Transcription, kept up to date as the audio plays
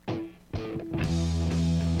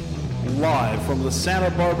live from the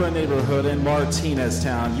Santa Barbara neighborhood in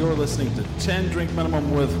Martineztown. You're listening to 10 Drink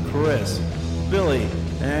Minimum with Chris, Billy,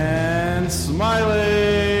 and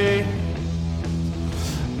Smiley.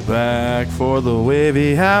 Back for the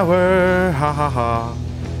wavy hour. Ha ha ha.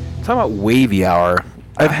 Talking about wavy hour.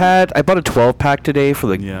 I bought a 12-pack today for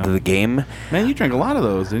the game. Man, you drank a lot of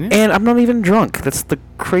those, didn't you? And I'm not even drunk. That's the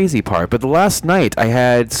crazy part. But the last night I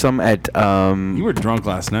had some at you were drunk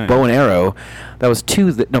last night. Bow and Arrow. That was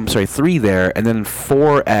 3 there, and then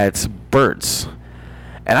 4 at Burt's.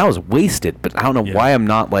 And I was wasted, but I don't know why I'm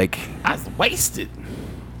not like. I was wasted.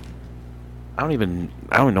 I don't even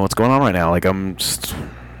know what's going on right now. Like I'm just.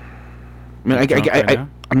 I mean,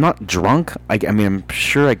 I'm not drunk. I mean, I'm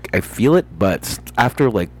sure I feel it, but after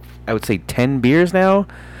like I would say 10 beers now.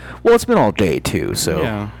 Well, it's been all day too, so.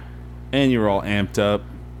 Yeah. And you were all amped up.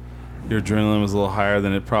 Your adrenaline was a little higher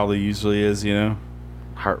than it probably usually is, you know.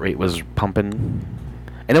 Heart rate was pumping,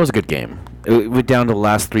 and it was a good game. It went down to the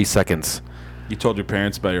last 3 seconds. You told your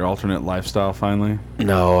parents about your alternate lifestyle finally?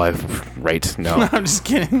 No, no. I'm just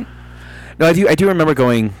kidding. No, I do remember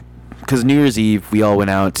going, because New Year's Eve we all went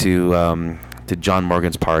out to John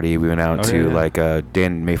Morgan's party. We went out to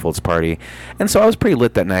Dan Mayfield's party, and so I was pretty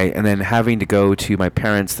lit that night. And then having to go to my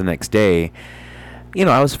parents the next day, you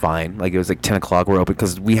know, I was fine. Like it was like 10 o'clock. We're open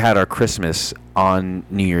because we had our Christmas on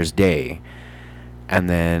New Year's Day, and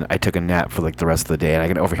then I took a nap for like the rest of the day. And I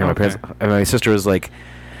could overhear my parents. And my sister was like,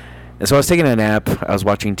 and so I was taking a nap. I was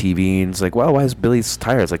watching TV, and it's like, wow, why is Billy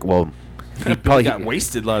tired? It's like, well. He probably got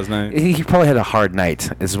wasted last night. He probably had a hard night,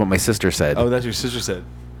 is what my sister said. Oh, that's what your sister said.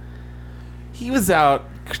 He was out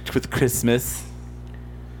with Christmas.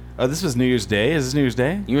 Oh, this was New Year's Day? Is this New Year's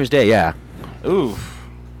Day? New Year's Day, yeah. Ooh.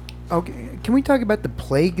 Okay, can we talk about the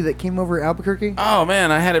plague that came over Albuquerque? Oh,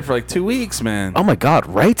 man, I had it for like 2 weeks, man. Oh, my God,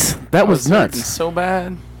 right? That was nuts. So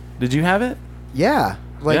bad. Did you have it? Yeah.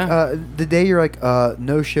 The day you're like,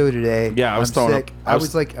 no show today. Yeah, I was I'm sick. I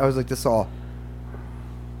was like, this all.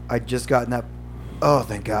 I just gotten up. Oh,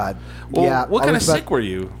 thank God. Well, yeah. What kind of sick were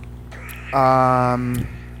you? I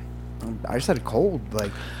just had a cold.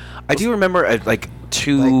 I do remember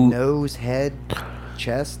two nose, head,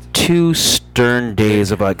 chest. 2 stern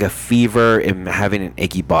days of like a fever and having an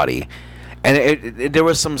achy body, and there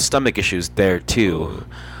was some stomach issues there too,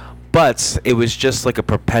 but it was just like a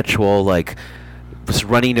perpetual like this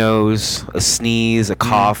runny nose, a sneeze, a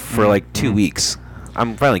cough for like 2 weeks.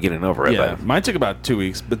 I'm finally getting over it. Yeah, mine took about 2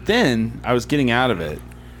 weeks, but then I was getting out of it,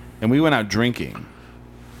 and we went out drinking,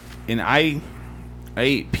 and I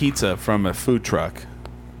ate pizza from a food truck,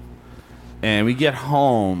 and we get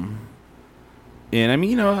home, and I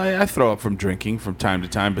mean, you know, I throw up from drinking from time to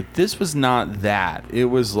time, but this was not that. It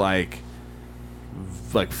was like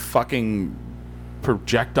fucking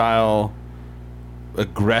projectile,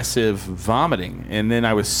 aggressive vomiting, and then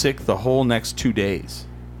I was sick the whole next 2 days.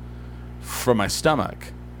 From my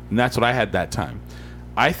stomach, and that's what I had that time.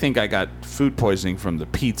 I think I got food poisoning from the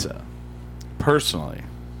pizza, personally.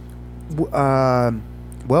 Well,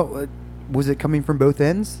 was it coming from both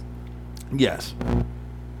ends? Yes.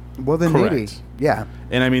 Well, then Correct. maybe. Yeah.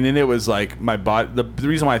 And I mean, and it was like my body. The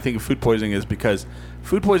reason why I think of food poisoning is because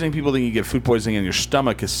food poisoning, people think you get food poisoning and your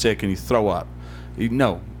stomach is sick and you throw up.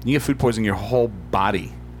 No, you get food poisoning, your whole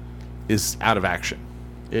body is out of action.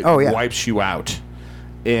 It wipes you out.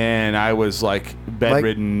 And I was like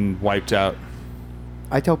bedridden, wiped out.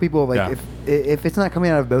 I tell people if it's not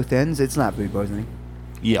coming out of both ends, it's not food poisoning.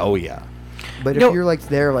 Yeah, oh yeah. But if you're like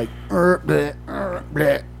there like bleh,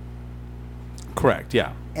 bleh, correct,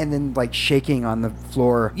 yeah. And then like shaking on the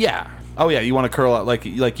floor. Yeah. Oh yeah, you want to curl out like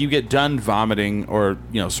you get done vomiting or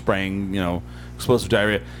spraying explosive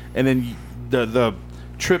diarrhea, and then the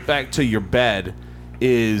trip back to your bed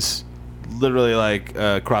is literally like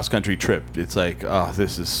a cross-country trip. It's like,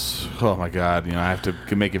 oh my God, I have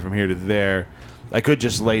to make it from here to there. I could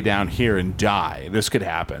just lay down here and die. This could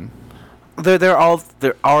happen. There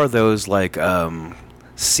are those like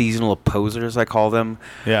seasonal posers, I call them.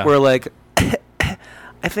 Yeah. Where like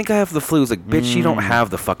I think I have the flu. It's like, bitch, you don't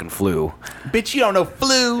have the fucking flu. Bitch, you don't know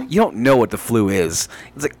flu. You don't know what the flu is.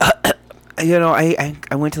 It's like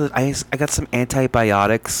I went to I got some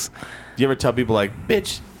antibiotics. Do you ever tell people like,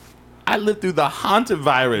 bitch, I lived through the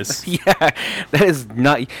hantavirus? Yeah, that is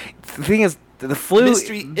not. The thing is, the flu,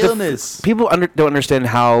 mystery illness. People don't understand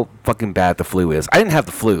how fucking bad the flu is. I didn't have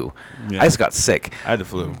the flu. Yeah. I just got sick. I had the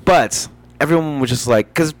flu, but everyone was just like,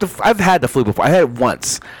 because I've had the flu before. I had it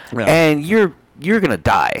once, and you're gonna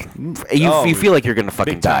die. You feel like you're gonna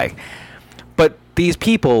fucking die. But these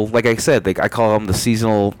people, like I said, I call them the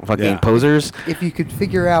seasonal fucking posers. If you could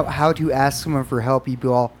figure out how to ask someone for help, you'd be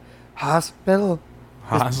all, hospital.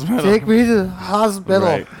 Hospital. Take me to the hospital.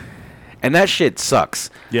 Right. And that shit sucks.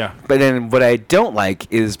 Yeah. But then what I don't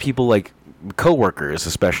like is people like coworkers,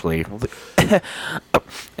 especially,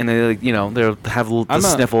 and they like, they'll have the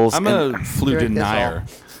sniffles. I'm a flu denier.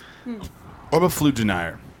 I'm a flu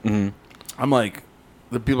denier. Mm-hmm. I'm like,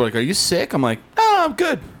 the people are like, "Are you sick?" I'm like, "Oh, I'm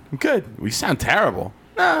good. I'm good." We sound terrible.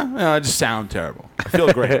 No, I just sound terrible. I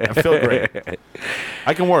feel great. I feel great.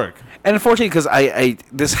 I can work. And unfortunately, because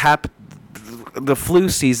the flu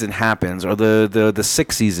season happens, or the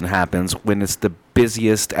sick season happens when it's the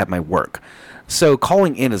busiest at my work. So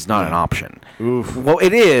calling in is not an option. Oof. Well,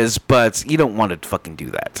 it is, but you don't want to fucking do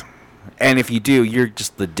that. And if you do, you're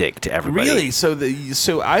just the dick to everybody. Really?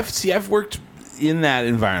 So I've worked in that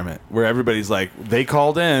environment where everybody's like, they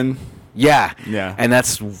called in. Yeah. Yeah. And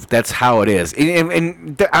that's how it is.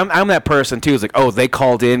 And I'm that person too. It's like, oh, they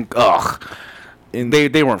called in. Ugh. And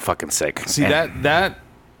they weren't fucking sick. See, that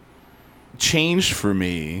changed for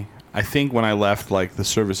me, I think, when I left like the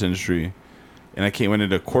service industry and I went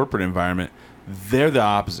into a corporate environment. They're the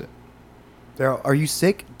opposite. Are you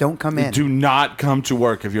sick? Don't come in. Do not come to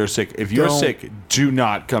work if you're sick. If you're sick, do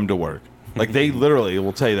not come to work. Like, they literally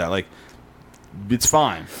will tell you that. Like, it's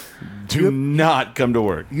fine. Do not come to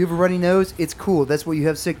work. You have a runny nose? It's cool. That's what you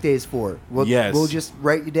have sick days for. We'll just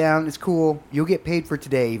write you down. It's cool. You'll get paid for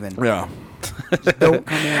today even. Yeah. Just don't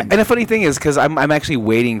come in. And the funny thing is, because I'm actually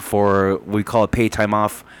waiting for what we call a pay time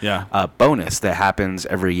off bonus that happens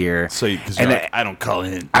every year. So, because I don't call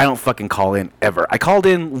in. I don't fucking call in ever. I called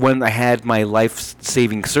in when I had my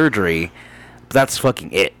life-saving surgery. But that's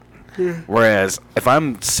fucking it. Whereas if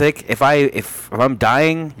I'm sick, if I'm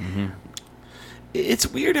dying, it's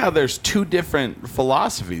weird how there's two different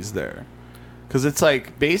philosophies there. Because it's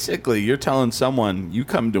like, basically, you're telling someone you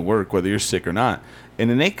come to work whether you're sick or not. And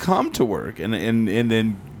then they come to work and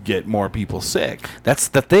then get more people sick. That's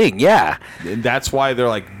the thing, yeah. And that's why they're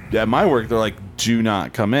like, at my work, they're like, do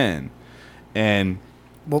not come in. And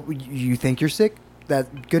well, you think you're sick? That's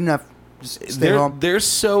good enough. Just stay home. They're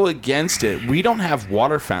so against it. We don't have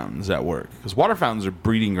water fountains at work because water fountains are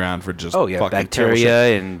breeding ground for just fucking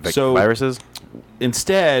bacteria and viruses.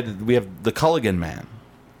 Instead, we have the Culligan man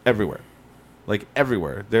everywhere. Like,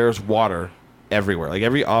 everywhere. There's water everywhere. Like,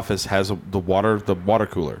 every office has the water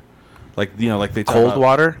cooler. Like, like they talk cold about,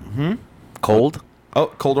 water? Mm-hmm. Cold? Oh,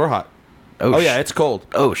 cold or hot. Oh yeah, it's cold.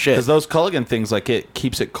 Oh, shit. Because those Culligan things, like, it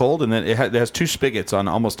keeps it cold, and then it has two spigots on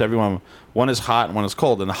almost every one. One is hot and one is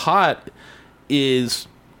cold. And the hot is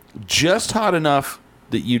just hot enough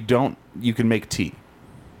that you can make tea.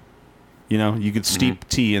 You could steep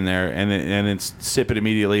tea in there and then sip it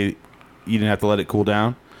immediately. You didn't have to let it cool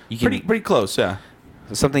down. Pretty close, yeah.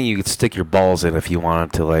 Something you could stick your balls in if you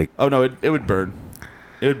wanted to, like. Oh no, it would burn.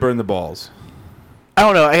 It would burn the balls. I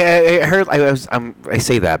don't know. I heard. I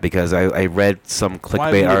say that because I read some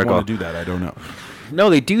clickbait article. Why would you want to do that? I don't know. No,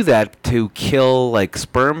 they do that to kill like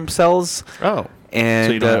sperm cells. Oh, and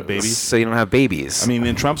so you don't have babies. So you don't have babies. I mean,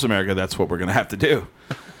 in Trump's America, that's what we're gonna have to do.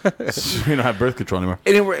 So we don't have birth control anymore.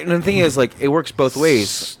 And the thing is, like, it works both ways.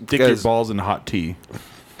 Stick your balls in hot tea.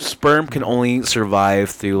 Sperm can only survive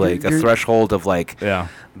through like a threshold of like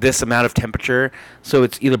this amount of temperature. So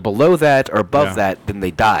it's either below that or above that, then they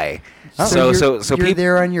die. So you're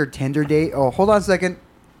there on your Tinder date. Oh, hold on a second.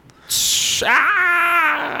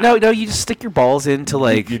 No, you just stick your balls into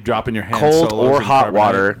like you drop in your hand cold or hot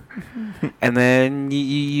water, and then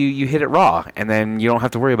you hit it raw, and then you don't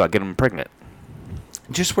have to worry about getting pregnant.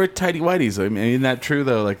 Just wear tighty whities. I mean, isn't that true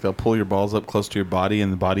though? Like, they'll pull your balls up close to your body,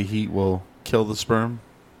 and the body heat will kill the sperm.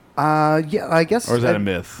 Yeah, I guess. Or is that a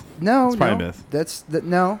myth? No, it's probably a myth.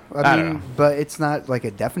 No. I mean, don't know. But it's not like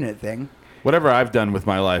a definite thing. Whatever I've done with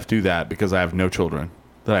my life, do that because I have no children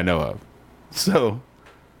that I know of. So,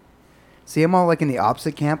 see, I'm all like in the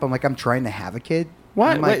opposite camp. I'm like, I'm trying to have a kid.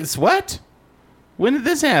 What? Wait, what? When did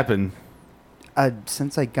this happen?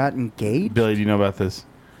 Since I got engaged. Billy, do you know about this?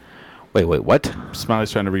 Wait, what?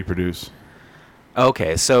 Smiley's trying to reproduce.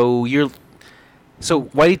 Okay, so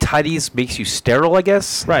whitey tidies makes you sterile, I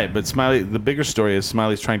guess? Right, but Smiley, the bigger story is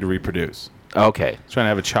Smiley's trying to reproduce. Okay. He's trying to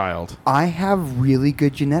have a child. I have really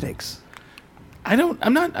good genetics.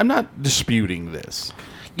 I'm not disputing this.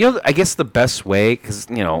 I guess the best way, because,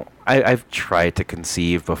 I've tried to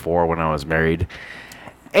conceive before when I was married.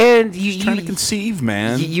 And you trying to conceive,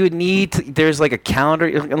 man. You would need there's like a calendar,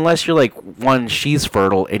 unless you're like she's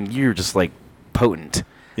fertile and you're just like potent.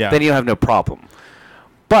 Yeah. Then you have no problem.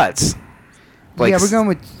 But like, we're going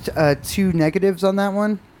with 2 negatives on that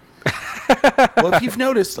one. Well, if you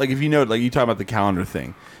talk about the calendar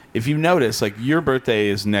thing. If you notice, like, your birthday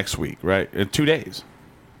is next week, right? 2 days.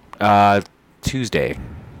 Tuesday.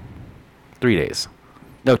 3 days.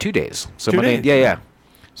 No, 2 days. So 2 Monday. days. Yeah.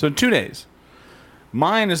 So in 2 days.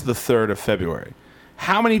 Mine is the 3rd of February.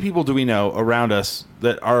 How many people do we know around us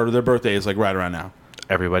that their birthday is like right around now?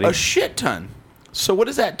 Everybody. A shit ton. So what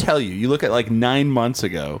does that tell you? You look at like 9 months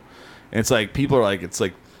ago, and it's like people are like, it's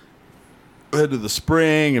like end of the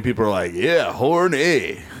spring, and people are like, yeah,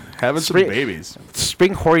 horny, having some babies.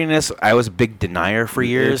 Spring horniness, I was a big denier for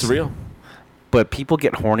years. It's real. But people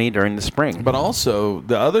get horny during the spring. But also,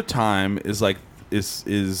 the other time is like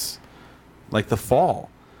is like the fall.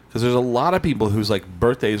 Because there's a lot of people whose like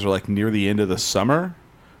birthdays are like near the end of the summer.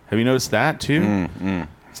 Have you noticed that too?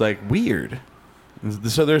 It's like weird.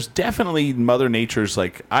 So there's definitely Mother Nature's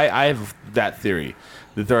like I have that theory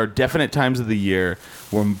that there are definite times of the year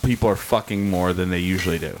when people are fucking more than they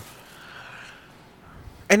usually do.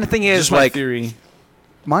 And the thing is, just my theory.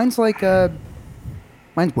 Mine's winter.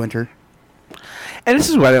 And this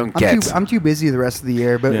is what I don't get. I'm too busy the rest of the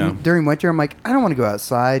year, but during winter, I'm like, I don't want to go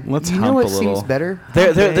outside. Let's you know what seems better?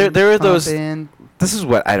 There are those. This is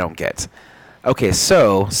what I don't get. Okay,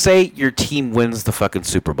 so say your team wins the fucking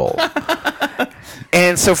Super Bowl,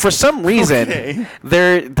 and so for some reason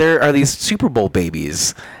there are these Super Bowl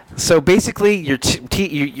babies. So basically,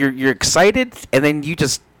 you're excited, and then you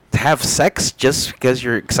just have sex just because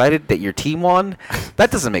you're excited that your team won.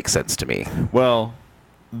 That doesn't make sense to me. Well,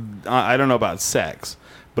 I don't know about sex,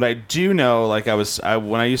 but I do know, like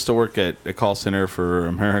when I used to work at a call center for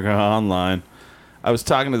America Online, I was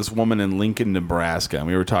talking to this woman in Lincoln, Nebraska, and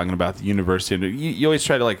we were talking about the university. You always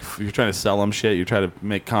try to, like, if you're trying to sell them shit, you try to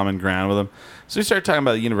make common ground with them. So we started talking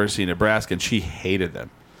about the University of Nebraska, and she hated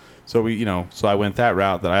them. So so I went that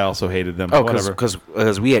route that I also hated them. Oh,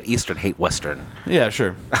 because we at Eastern hate Western. Yeah,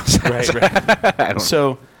 sure. right.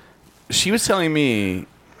 So she was telling me,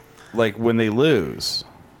 like, when they lose,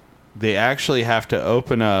 they actually have to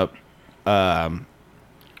open up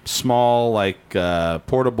small, like,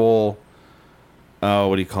 portable,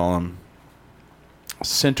 what do you call them?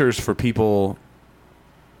 Centers for people,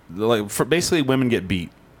 like, for basically women get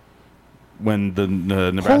beat when the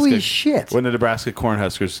Nebraska. Holy shit! When the Nebraska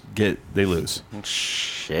Cornhuskers they lose.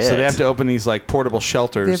 Shit. So they have to open these, like, portable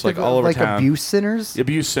shelters, like, all over town. Like abuse centers.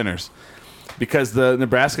 Abuse centers, because the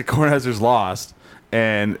Nebraska Cornhuskers lost,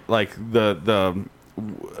 and like the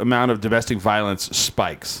amount of domestic violence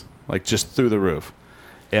spikes, like, just through the roof.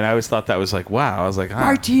 And I always thought that was like, wow. I was like,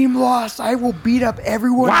 my team lost. I will beat up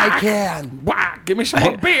everyone I can. Wow. Give me some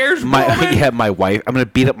more beers, my wife. I'm going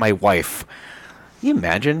to beat up my wife. Can you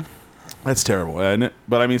imagine? That's terrible, isn't it?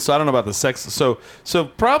 But I mean, so I don't know about the sex. So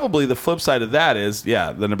probably the flip side of that is,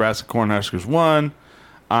 yeah, the Nebraska Cornhuskers won.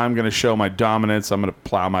 I'm going to show my dominance. I'm going to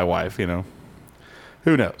plow my wife, Who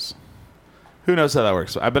knows? Who knows how that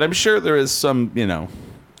works? But I'm sure there is some,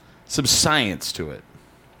 some science to it.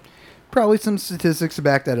 Probably some statistics to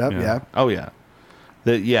back that up. Yeah. Oh yeah.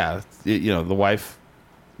 The wife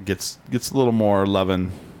gets a little more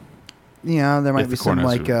loving. Yeah, there might be some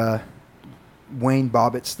like Wayne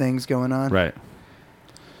Bobbitt's things going on. Right.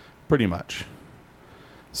 Pretty much.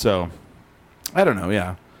 So, I don't know.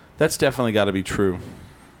 Yeah, that's definitely got to be true.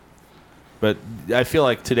 But I feel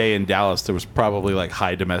like today in Dallas there was probably like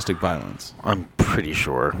high domestic violence. I'm pretty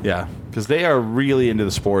sure. Yeah, because they are really into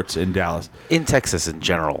the sports in Dallas. In Texas in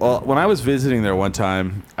general. Well, when I was visiting there one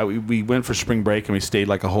time, we went for spring break and we stayed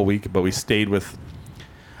like a whole week, but we stayed with,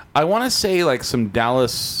 I want to say, like, some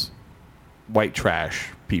Dallas white trash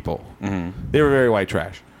people. Mm-hmm. They were very white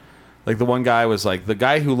trash. Like, the one guy was like, the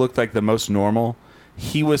guy who looked like the most normal,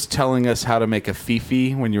 he was telling us how to make a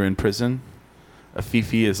fifi when you're in prison. A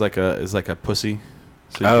fifi is like a pussy,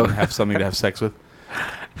 so you can have something to have sex with.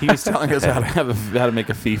 He was telling us how to make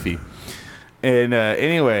a fifi, and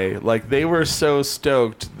anyway, like, they were so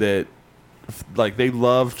stoked that, like, they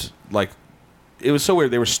loved, like, it was so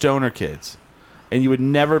weird. They were stoner kids, and you would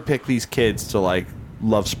never pick these kids to, like,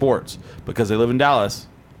 love sports because they live in Dallas.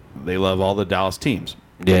 They love all the Dallas teams.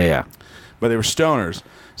 Yeah. But they were stoners.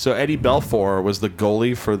 So Eddie Belfour was the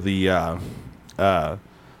goalie for the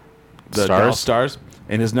Dallas Stars,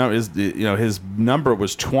 and his number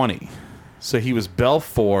was 20, so he was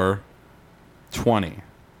Belfour 20.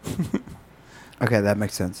 Okay, that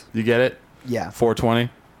makes sense. You get it? Yeah. 420,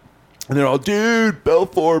 and they're all, dude,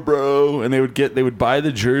 Belfour, bro, and they would buy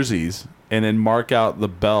the jerseys and then mark out the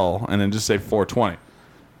bell and then just say 420.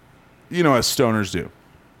 You know, as stoners do.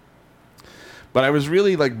 But I was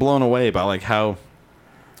really, like, blown away by, like, how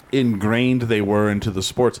ingrained they were into the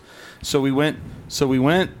sports. So we went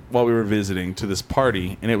while we were visiting to this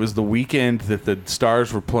party, and it was the weekend that the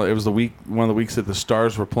Stars were playing. It was one of the weeks that the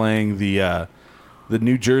Stars were playing the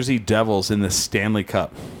New Jersey Devils in the Stanley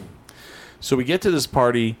Cup. So we get to this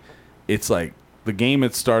party. It's like the game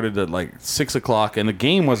had started at like 6:00, and the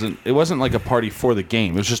game wasn't like a party for the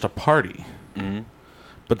game. It was just a party. Mm-hmm.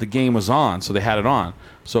 but the game was on, so they had it on.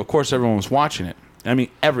 So of course everyone was watching it. I mean,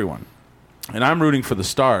 everyone. And I'm rooting for the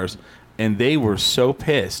Stars, and they were so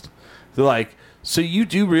pissed. They're like, "So you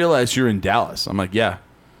do realize you're in Dallas?" I'm like, "Yeah."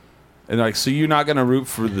 And they're like, "So you're not going to root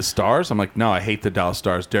for the Stars?" I'm like, "No, I hate the Dallas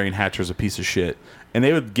Stars. Darian Hatcher's a piece of shit." And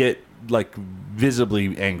they would get like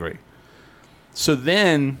visibly angry. So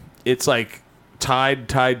then it's like tied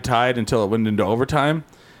until it went into overtime,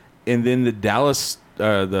 and then the Dallas,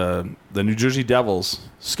 the New Jersey Devils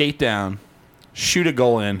skate down, shoot a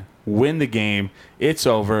goal in, win the game. It's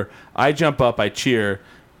over. I jump up, I cheer.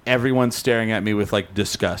 Everyone's staring at me with like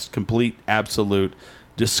disgust, complete, absolute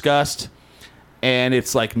disgust. And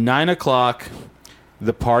it's like 9 o'clock.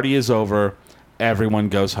 The party is over. Everyone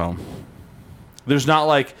goes home. There's not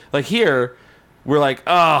like here, we're like,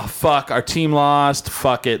 oh, fuck, our team lost.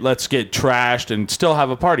 Fuck it. Let's get trashed and still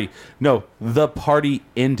have a party. No, the party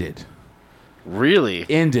ended. Really?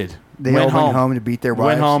 Ended. They all went home to beat their wives?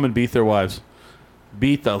 Went home and beat their wives.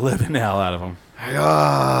 Beat the living hell out of them.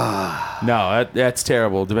 No, that's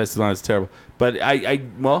terrible. Domestic violence is terrible. But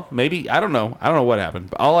well, maybe, I don't know. I don't know what happened.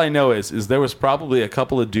 But all I know is there was probably a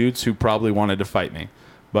couple of dudes who probably wanted to fight me.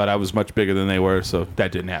 But I was much bigger than they were, so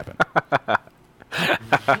that didn't happen.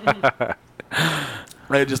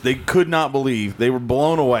 They could not believe. They were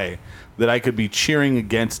blown away that I could be cheering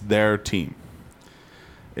against their team.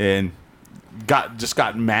 And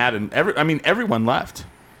got mad. And everyone left.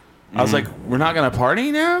 I was like, "We're not going to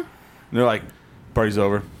party now?" And they're like, "Party's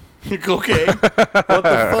over." Okay. What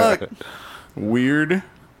the fuck? Weird.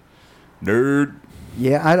 Nerd.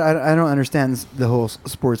 Yeah, I don't understand the whole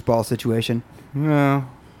sports ball situation. No.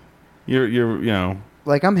 You're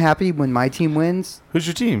Like, I'm happy when my team wins. Who's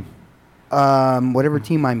your team? Whatever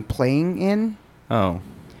team I'm playing in. Oh.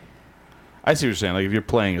 I see what you're saying. Like, if you're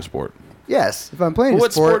playing a sport. Yes. If I'm playing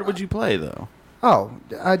what sport would you play, though? Oh,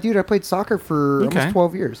 dude, I played soccer for almost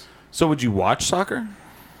 12 years. So would you watch soccer?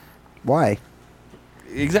 Why?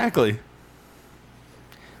 Exactly.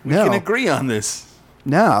 We No. can agree on this.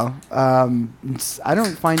 No. I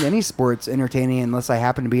don't find any sports entertaining unless I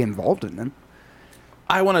happen to be involved in them.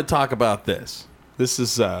 I want to talk about this. This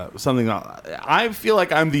is something I feel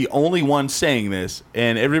like I'm the only one saying this,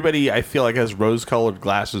 and everybody I feel like has rose-colored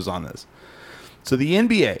glasses on this. So the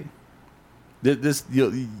NBA, this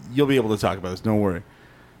you'll be able to talk about this. Don't worry.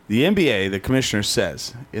 The NBA, the commissioner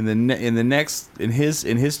says in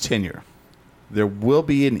his tenure, there will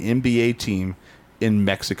be an NBA team in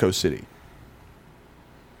Mexico City.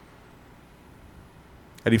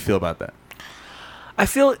 How do you feel about that? I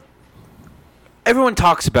feel everyone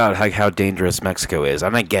talks about how dangerous Mexico is,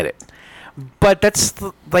 and I get it. But that's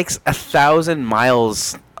like 1,000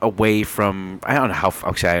 miles away from. I don't know how.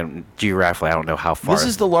 Actually, geographically, I don't know how far. This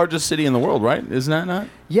is the largest city in the world, right? Isn't that not?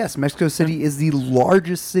 Yes, Mexico City is the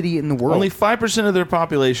largest city in the world. Only 5% of their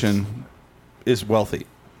population is wealthy.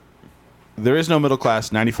 There is no middle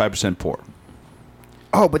class. 95% poor.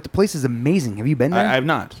 Oh, but the place is amazing. Have you been there? I have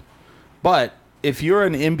not. But if you're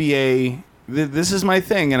an NBA, this is my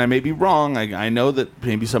thing, and I may be wrong. I know that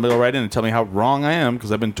maybe somebody will write in and tell me how wrong I am,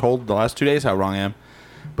 because I've been told the last 2 days how wrong I am.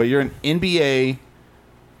 But you're an NBA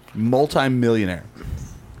multi-millionaire.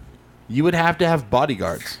 You would have to have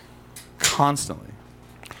bodyguards constantly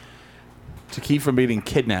to keep from being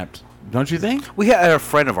kidnapped. Don't you think? We had a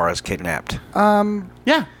friend of ours kidnapped.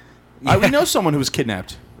 Yeah. We know someone who was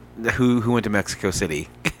kidnapped. Who went to Mexico City.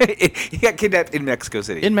 He got kidnapped in Mexico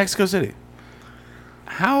City. In Mexico City.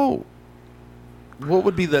 What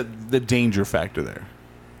would be the danger factor there?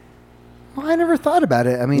 Well, I never thought about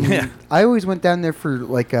it. I mean, Yeah. I always went down there for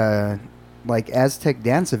like Aztec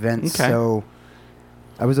dance events, Okay. so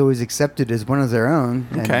I was always accepted as one of their own.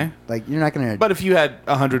 And, Okay. like, you're not gonna. But if you had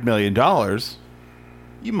 $100 million,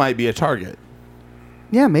 you might be a target.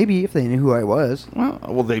 Yeah, maybe if they knew who I was.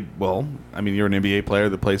 Well, I mean, you're an NBA player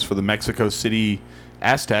that plays for the Mexico City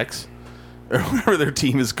Aztecs, or whatever their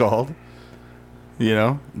team is called. You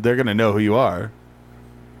know, they're gonna know who you are.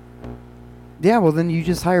 Yeah, well then you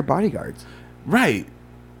just hire bodyguards. Right.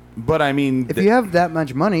 But I mean, If you have that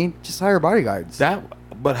much money, just hire bodyguards.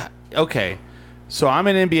 Okay. So I'm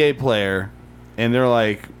an NBA player, and they're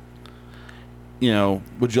like,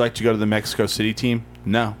 would you like to go to the Mexico City team?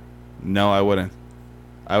 No, I wouldn't.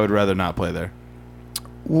 I would rather not play there.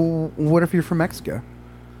 Well, what if you're from Mexico?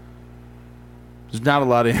 There's not a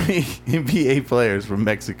lot of NBA players from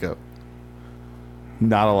Mexico.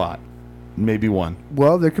 Not a lot. Maybe one.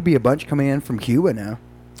 Well, there could be a bunch coming in from Cuba now.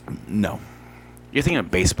 No. You're thinking of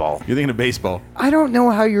baseball. You're thinking of baseball. I don't know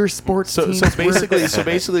how your sports teams So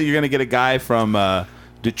basically, you're going to get a guy from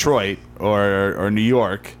Detroit or New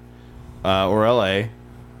York or LA,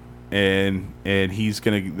 and you've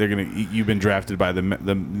been drafted by the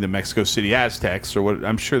Mexico City Aztecs, or what?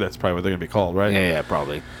 I'm sure that's probably what they're gonna be called, right? Yeah,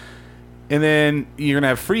 probably. And then you're gonna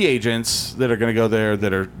have free agents that are gonna go there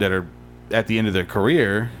that are at the end of their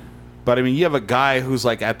career. But I mean, you have a guy who's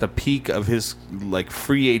like at the peak of his like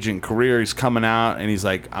free agent career. He's coming out and he's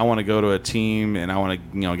like, I want to go to a team and I want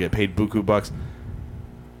to get paid buku bucks.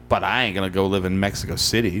 But I ain't gonna go live in Mexico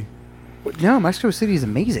City. No, Mexico City is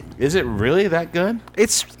amazing. Is it really that good?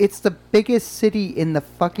 It's the biggest city in the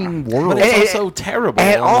fucking world. But it's also terrible.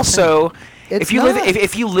 And also, if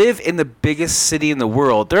you live in the biggest city in the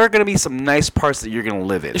world, there are going to be some nice parts that you're going to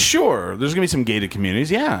live in. Sure, there's going to be some gated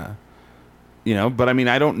communities, yeah. But I mean,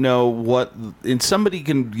 I don't know what. And somebody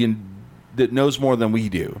that knows more than we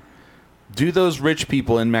do. Do those rich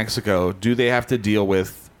people in Mexico? Do they have to deal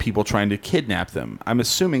with people trying to kidnap them? I'm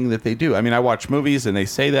assuming that they do. I mean, I watch movies and they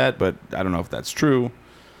say that, but I don't know if that's true.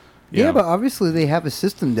 Yeah, but obviously they have a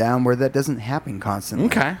system down where that doesn't happen constantly.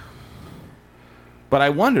 Okay. But I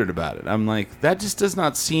wondered about it. I'm like, that just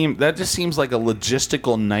seems like a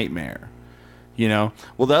logistical nightmare. Well,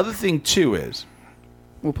 the other thing too is,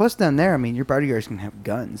 well, plus down there, I mean, your bodyguards can have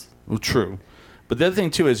guns. Well, true. But the other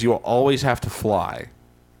thing too is you'll always have to fly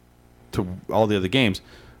to all the other games.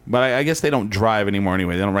 But I guess they don't drive anymore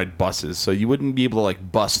anyway. They don't ride buses, so you wouldn't be able to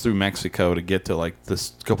like bus through Mexico to get to like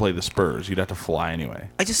go play the Spurs. You'd have to fly anyway.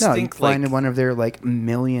 I just think fly into one of their like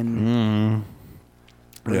million.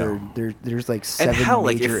 There's like 7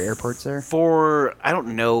 major airports there. For I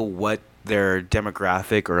don't know what their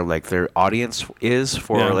demographic or like their audience is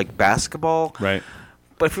for like basketball, right?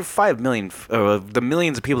 But for 5 million, the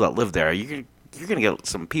millions of people that live there, you're going to get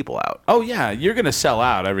some people out. Oh, yeah. You're going to sell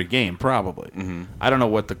out every game, probably. Mm-hmm. I don't know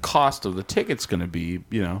what the cost of the ticket's going to be.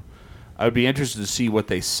 I would be interested to see what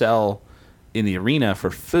they sell in the arena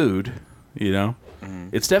for food. Mm-hmm.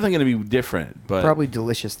 It's definitely going to be different. But probably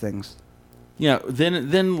delicious things.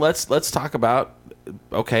 Then let's talk about,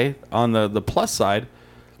 okay, on the plus side,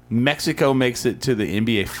 Mexico makes it to the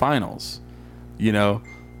NBA Finals.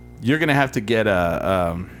 You're going to have to get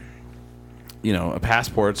a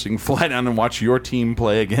passport so you can fly down and watch your team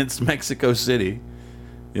play against Mexico City.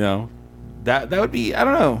 That would be, I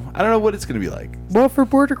don't know what it's going to be like. Well, for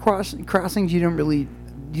border crossings, you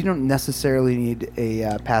don't necessarily need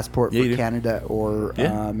a passport for Canada or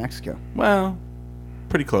Mexico. Well,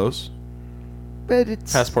 pretty close. But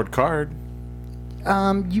it's passport card.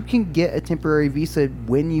 You can get a temporary visa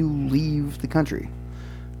when you leave the country.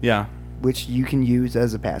 Yeah. Which you can use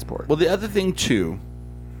as a passport. Well, the other thing too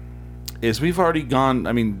is we've already gone.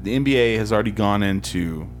 I mean, the NBA has already gone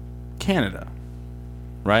into Canada,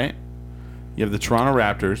 right? You have the Toronto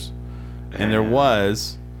Raptors, and there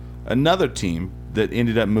was another team that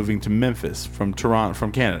ended up moving to Memphis from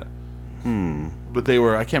Canada. But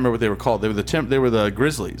I can't remember what they were called. They were the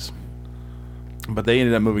Grizzlies, but they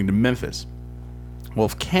ended up moving to Memphis. Well,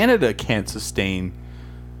 if Canada can't sustain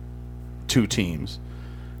 2 teams,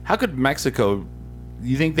 how could Mexico?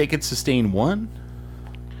 You think they could sustain 1?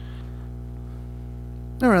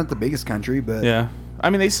 They're not the biggest country, but yeah. I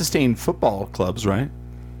mean, they sustain football clubs, right?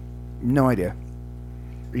 No idea.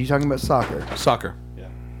 Are you talking about soccer? Soccer. Yeah.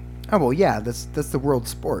 Oh well, yeah. That's the world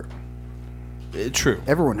sport. True.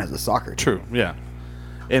 Everyone has a soccer team. True. Yeah.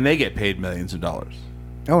 And they get paid millions of dollars.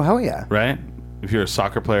 Oh hell yeah! Right. If you're a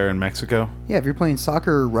soccer player in Mexico. Yeah, if you're playing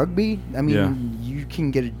soccer or rugby, I mean, you can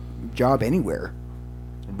get a job anywhere.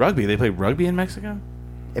 Rugby? They play rugby in Mexico?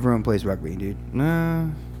 Everyone plays rugby, dude. Nah.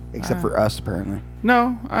 Except for us, apparently.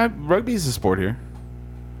 No, rugby is a sport here.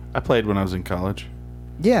 I played when I was in college.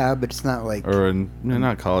 Yeah, but it's not like... Or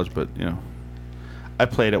not college, but, I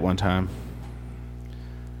played at one time.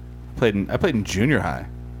 I played in junior high.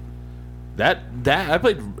 I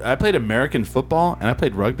played American football, and I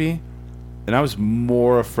played rugby, and I was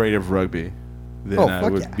more afraid of rugby than I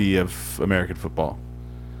would be of American football.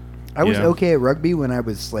 I was okay at rugby when I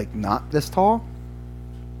was, like, not this tall.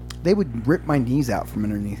 They would rip my knees out from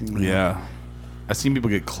underneath me. Yeah. I've seen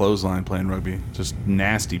people get clothesline playing rugby. Just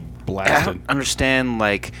nasty, blasted. I don't understand,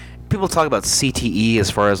 like, people talk about CTE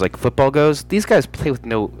as far as, like, football goes. These guys play with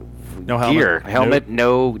no gear. Helmet,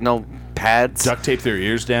 no pads. Duct tape their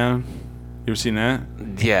ears down. You ever seen that?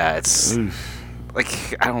 Yeah, it's... Oof.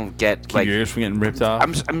 Like, I don't get... Keep your ears from getting ripped off?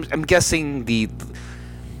 I'm guessing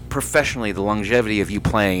professionally, the longevity of you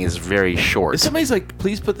playing is very short. If somebody's like,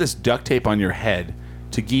 please put this duct tape on your head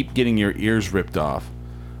to keep getting your ears ripped off.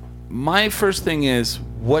 My first thing is,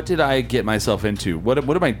 what did I get myself into? What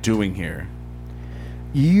am I doing here?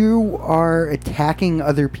 You are attacking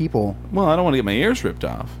other people. Well, I don't want to get my ears ripped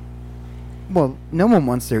off. Well, no one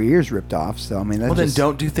wants their ears ripped off, so I mean that's then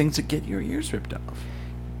don't do things that get your ears ripped off.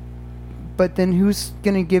 But then who's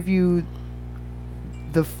gonna give you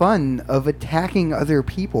the fun of attacking other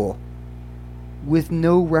people with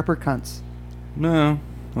no repercussions? No,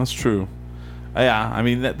 that's true. Yeah, I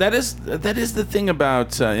mean that is the thing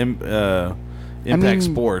about Impact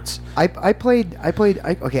Sports. I played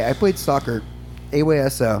soccer,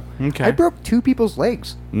 AYSO. Okay. I broke 2 people's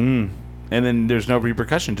legs. And then there's no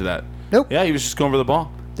repercussion to that. Nope. Yeah, he was just going for the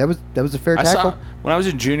ball. That was a fair tackle. When I was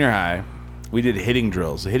in junior high, we did hitting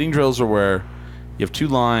drills. The hitting drills are where you have 2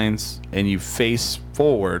 lines and you face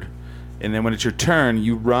forward, and then when it's your turn,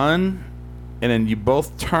 you run, and then you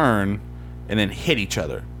both turn, and then hit each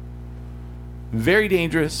other. Very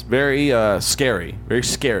dangerous, very scary, very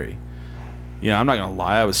scary. I'm not gonna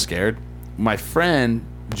lie, I was scared. My friend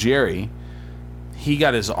Jerry, he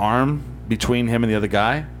got his arm between him and the other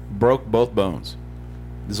guy, broke both bones.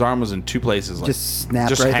 His arm was in 2 places, like just snapped,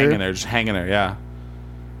 just right hanging there. just hanging there, yeah.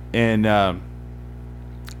 And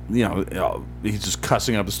he's just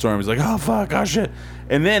cussing up a storm. He's like, "Oh fuck, oh shit!"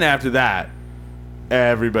 And then after that,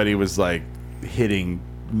 everybody was like hitting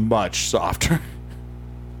much softer.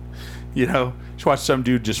 Just watch some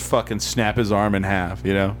dude just fucking snap his arm in half.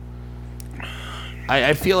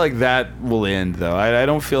 I feel like that will end though. I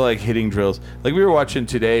don't feel like hitting drills. Like we were watching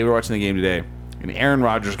the game today, and Aaron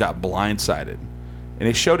Rodgers got blindsided. And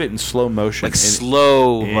they showed it in slow motion. Like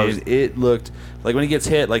slow motion. It looked like when he gets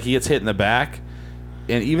hit in the back,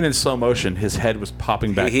 and even in slow motion, his head was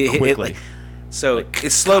popping back quickly.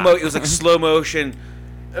 It's slow mo. It was like slow motion,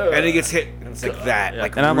 and he gets hit, and it's like that,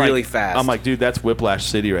 like and really fast. I'm like, dude, that's Whiplash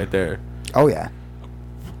City right there. Oh yeah,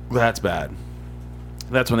 that's bad.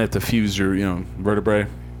 That's when they have to fuse your, vertebrae.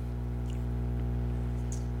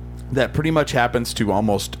 That pretty much happens to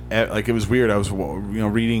almost like it was weird. I was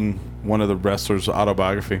reading one of the wrestlers'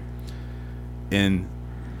 autobiography, and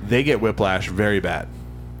they get whiplash very bad.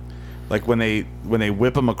 Like when they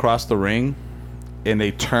whip them across the ring, and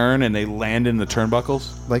they turn and they land in the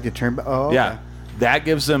turnbuckles. Like the turn. Oh yeah, that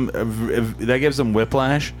gives them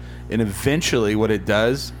whiplash, and eventually what it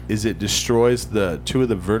does is it destroys the 2 of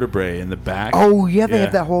the vertebrae in the back. Oh yeah, they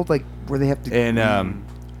have that whole like where they have to. And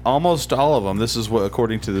almost all of them. This is what,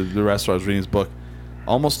 according to the wrestler I was reading his book.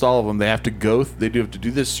 Almost all of them, they have to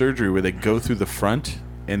do this surgery where they go through the front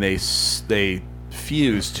and they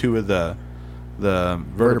fuse 2 of the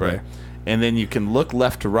vertebrae, and then you can look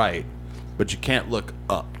left to right, but you can't look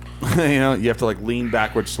up. You have to like lean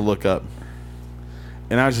backwards to look up.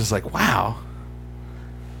 And I was just like, wow,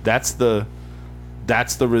 that's the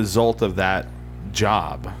result of that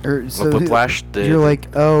job. Whiplash. You're like,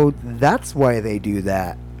 oh, that's why they do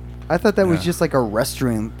that. I thought that was just like a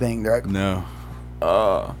restroom thing. They're like, no.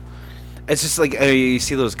 It's just like you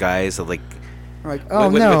see those guys that like,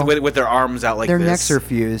 with their arms out like their this. necks are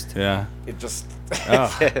fused. Yeah. It just. Well,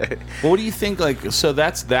 what do you think? Like, so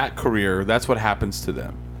that's that career. That's what happens to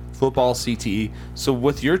them. Football, CTE. So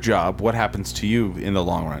with your job, what happens to you in the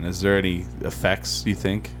long run? Is there any effects? Do you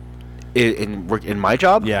think? In my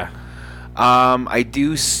job? Yeah. I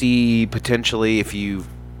do see potentially if you,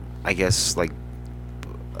 I guess like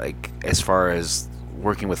as far as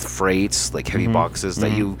working with freights, like heavy boxes,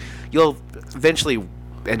 that you'll eventually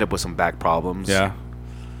end up with some back problems. Yeah.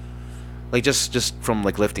 Like just from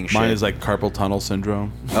like lifting shit. Mine is like carpal tunnel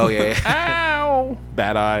syndrome. Oh yeah. Ow!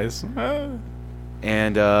 Bad eyes.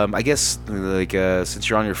 And I guess like since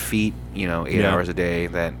you're on your feet, 8 hours a day,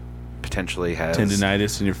 that potentially has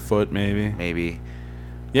tendinitis in your foot, maybe. Maybe.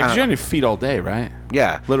 Yeah, because you're on your feet all day, right?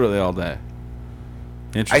 Yeah, literally all day.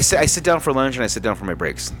 I sit down for lunch and I sit down for my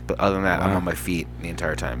breaks, but other than that, I'm on my feet the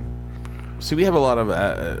entire time. See, we have a lot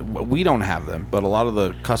of we don't have them, but a lot of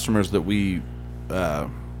the customers that we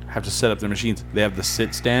have to set up their machines, they have the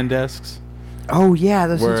sit-stand desks. Oh yeah,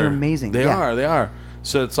 those things are amazing. They are.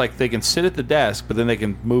 So it's like they can sit at the desk, but then they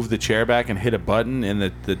can move the chair back and hit a button, and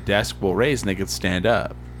the desk will raise, and they can stand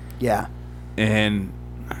up. Yeah. And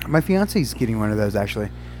my fiance's getting one of those, actually.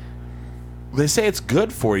 They say it's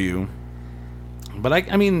good for you, but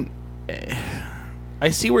I mean, I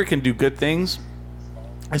see where it can do good things.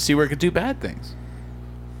 I see where it could do bad things.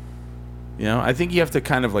 I think you have to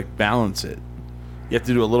kind of like balance it. You have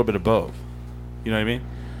to do a little bit of both. You know what I mean?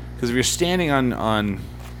 Because if you're standing on, I'm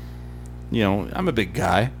a big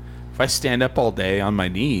guy. If I stand up all day on my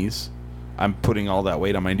knees, I'm putting all that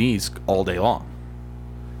weight on my knees all day long.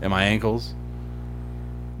 And my ankles.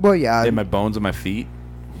 Well, yeah. And my bones and my feet.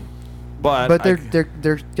 But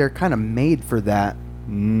they're kind of made for that.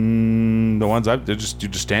 The ones you're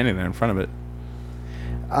just standing there in front of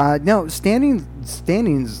it. No,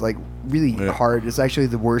 standing's like really hard. It's actually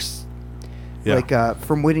the worst. Yeah. Like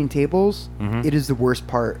from waiting tables, it is the worst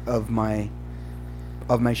part of my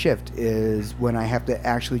of my shift is when I have to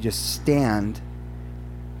actually just stand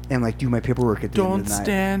and like do my paperwork at the end of the night. Don't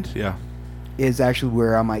stand. Yeah. Is actually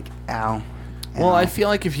where I'm like, ow. Well, I feel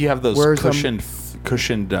like if you have those cushioned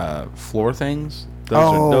floor things,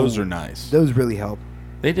 those are nice. Those really help.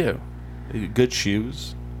 They do. Good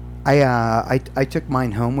shoes. I took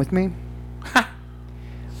mine home with me.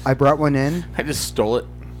 I brought one in. I just stole it.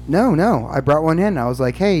 No. I brought one in. I was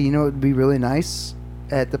like, hey, you know, it'd be really nice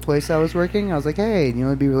at the place I was working. I was like, hey, you know,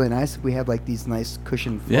 it'd be really nice if we had like these nice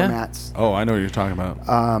cushion floor mats. Oh, I know what you're talking about.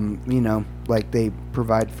 You know, like they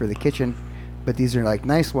provide for the kitchen, but these are like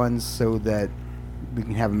nice ones so that we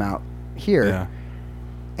can have them out here. Yeah.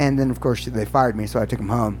 And then, of course, they fired me, so I took them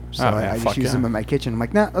home. So I just used them in my kitchen. I'm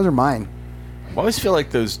like, nah, those are mine. I always feel like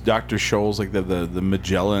those Dr. Scholl's, like the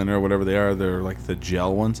Magellan or whatever they are, they're like the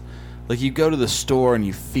gel ones. Like you go to the store and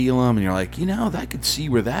you feel them and you're like, you know, I could see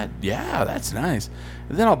where that's nice.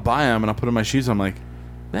 And then I'll buy them and I'll put in my shoes. And I'm like,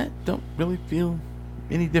 that don't really feel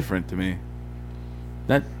any different to me.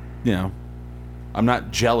 That, you know, I'm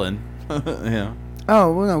not gelling. You know.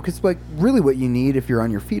 Oh, well, no, because like really what you need if you're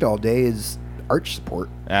on your feet all day is arch support.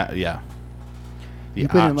 Yeah. You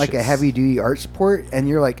put in like a heavy duty arch support and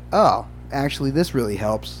you're like, oh, actually this really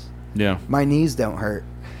helps. Yeah. My knees don't hurt.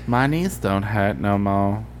 My knees don't hurt no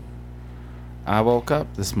more. I woke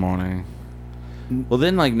up this morning. Well,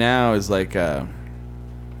 then like now is like I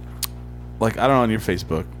don't know, on your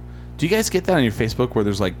Facebook. Do you guys get that on your Facebook where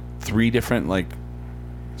there's like 3 different like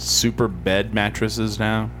super bed mattresses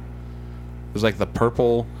now? There's like the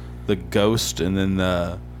purple, the ghost, and then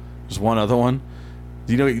there's one other one.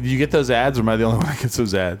 Do you get those ads, or am I the only one that gets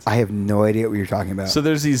those ads? I have no idea what you're talking about. So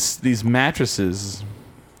there's these mattresses,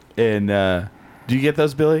 and do you get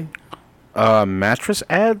those, Billy? Mattress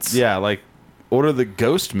ads? Yeah, like order the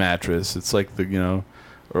ghost mattress. It's like the, you know,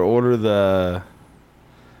 or order the,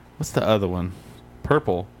 what's the other one?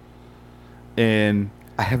 Purple. And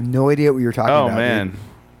I have no idea what you're talking about. Oh man. Dude.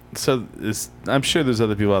 So I'm sure there's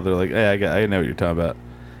other people out there like, hey, I know what you're talking about.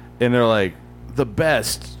 And they're like, the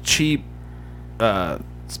best cheap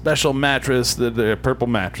special mattress, the purple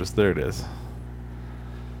mattress. There it is.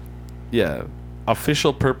 Yeah.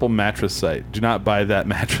 Official purple mattress site. Do not buy that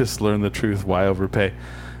mattress. Learn the truth. Why overpay?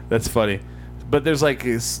 That's funny. But there's like,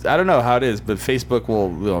 I don't know how it is, but Facebook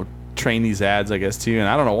will train these ads, I guess, to you. And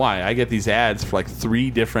I don't know why. I get these ads for like 3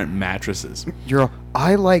 different mattresses.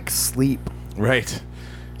 I like sleep. Right.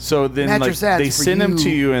 So then like they send them to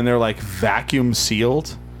you and they're like vacuum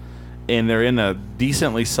sealed. And they're in a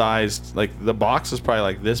decently sized, like the box is probably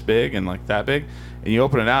like this big and like that big. And you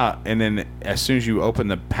open it out, and then as soon as you open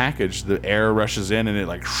the package, the air rushes in and it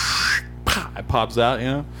like it pops out, you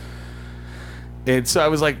know. And so I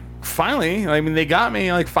was like, finally, I mean, they got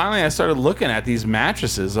me. Like finally, I started looking at these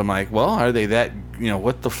mattresses. I'm like, well, are they that? You know,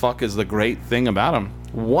 what the fuck is the great thing about them?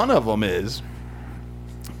 One of them is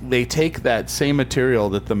they take that same material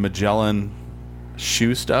that the Magellan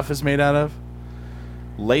shoe stuff is made out of,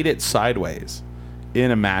 laid it sideways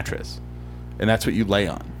in a mattress, and that's what you lay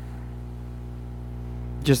on.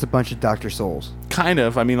 Just a bunch of Dr. Souls. Kind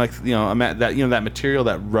of. I mean, like, you know, that, you know, that material,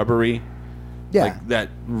 that rubbery, like that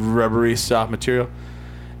rubbery soft material,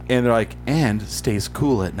 and they're like, and stays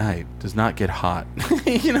cool at night, does not get hot.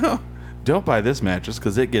 You know, don't buy this mattress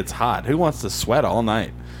because it gets hot. Who wants to sweat all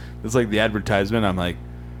night? It's like the advertisement. I'm like,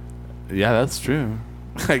 yeah, that's true.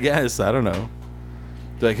 I guess. I don't know.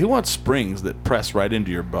 They're like, who wants springs that press right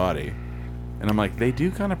into your body? And I'm like, they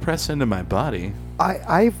do kind of press into my body.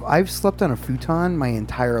 I've slept on a futon my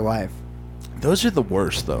entire life. Those are the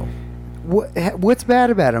worst, though. What's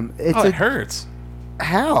bad about them? It hurts.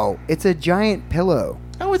 How? It's a giant pillow.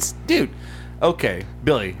 Oh, dude. Okay,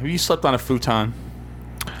 Billy, have you slept on a futon?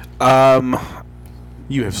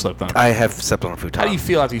 You have slept on a futon. I have slept on a futon. How do you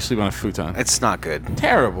feel after you sleep on a futon? It's not good.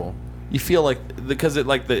 Terrible. You feel like, because it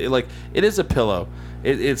is a pillow.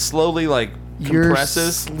 It slowly like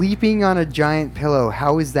compresses. You're sleeping on a giant pillow.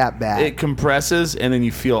 How is that bad? It compresses, and then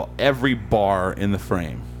you feel every bar in the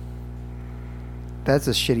frame. That's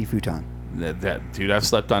a shitty futon. Dude, I've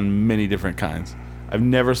slept on many different kinds. I've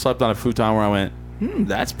never slept on a futon where I went,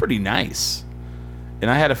 that's pretty nice. And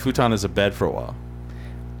I had a futon as a bed for a while.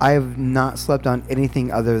 I have not slept on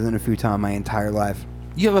anything other than a futon my entire life.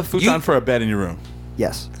 You have a futon for a bed in your room?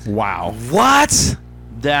 Yes. Wow. What?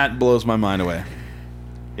 That blows my mind away.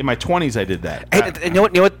 In my 20s, I did that. Hey, you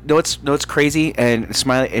know what's crazy, and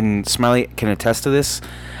Smiley can attest to this,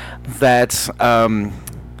 that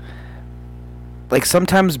like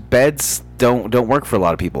sometimes beds don't work for a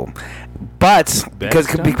lot of people, but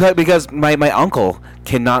because my uncle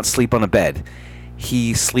cannot sleep on a bed.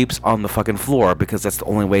 He sleeps on the fucking floor because that's the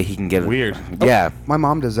only way he can get it. Weird. Yeah. My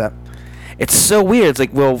mom does that. It's so weird. It's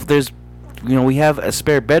like, well, there's, we have a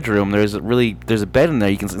spare bedroom. There's a bed in there.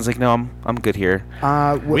 It's like, no, I'm good here.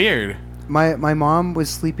 Weird. My mom was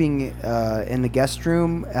sleeping in the guest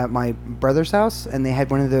room at my brother's house, and they had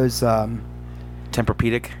one of those.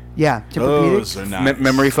 Tempur-Pedic. Yeah, Those are Tempur-Pedic. nice.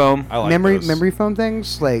 Memory foam. I like memory those. memory foam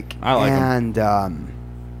things, like. I like 'em. And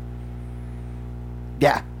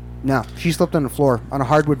yeah, no, she slept on the floor, on a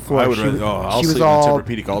hardwood floor. I would She rather- was- I'll she was sleep on all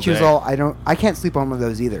Tempur-Pedic all She was day. all. I can't sleep on one of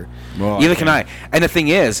those either. Well, Neither can I. And the thing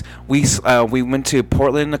is, we went to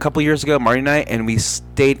Portland a couple years ago, Marty and I, and we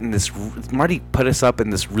stayed in this. Marty put us up in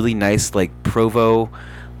this really nice, like Provo,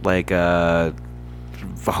 like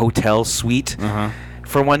hotel suite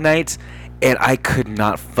for one night, and I could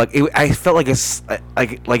not I felt like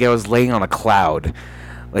I was laying on a cloud.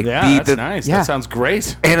 Like Yeah, that's nice. Yeah. That sounds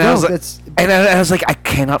great. And No, I was like, that's- I was like, I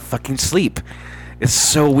cannot fucking sleep. It's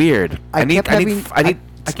so weird. I kept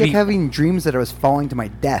I having dreams that I was falling to my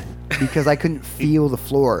death because I couldn't feel the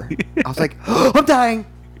floor. I was like, I'm dying.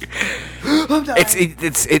 I'm dying.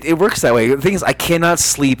 It works that way. The thing is, I cannot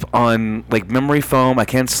sleep on like memory foam. I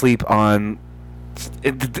can't sleep on.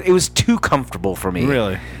 It was too comfortable for me.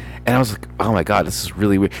 Really? And I was like, oh my god, this is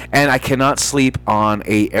really weird. And I cannot sleep on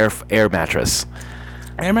a air mattress.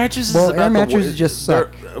 Air mattresses. Well, is about air the mattresses worst. just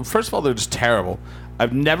They're- suck. First of all, they're just terrible.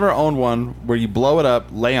 I've never owned one where you blow it up,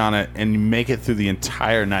 lay on it, and you make it through the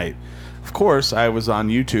entire night. Of course, I was on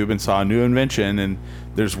YouTube and saw a new invention, and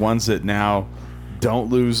there's ones that now don't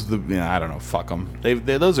lose the. I don't know. Fuck them.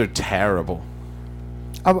 Those are terrible.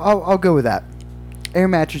 I'll go with that. Air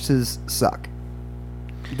mattresses suck.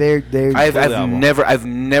 They're I've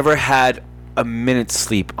never had a minute's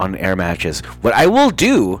sleep on an air mattress. What I will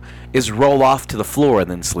do is roll off to the floor and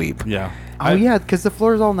then sleep. Yeah. yeah, because the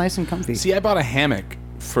floor is all nice and comfy. See, I bought a hammock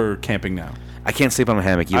for camping now. I can't sleep on a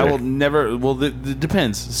hammock either. I will never. Well, it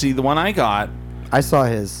depends. See, the one I got, I saw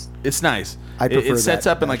his. it's nice. I prefer It sets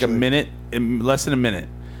that, up in like a actually. minute, in less than a minute.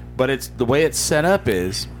 But it's the way it's set up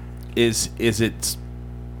is it's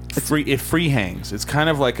free. It free hangs. It's kind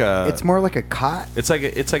of like a. It's more like a cot. It's like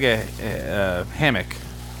a hammock,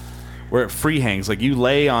 where it free hangs. Like you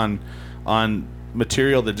lay on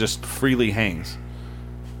material that just freely hangs.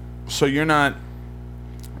 So you're not,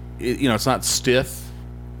 it's not stiff,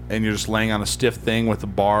 and you're just laying on a stiff thing with a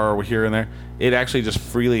bar over here and there. It actually just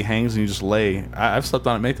freely hangs, and you just lay. I've slept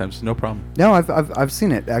on it many times, no problem. No, I've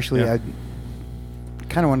seen it actually. Yeah. I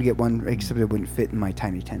kind of want to get one, except it wouldn't fit in my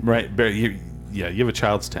tiny tent. Right, Barry, you have a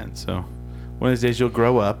child's tent, so one of these days you'll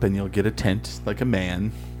grow up and you'll get a tent like a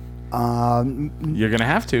man. You're gonna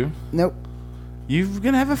have to. Nope. You're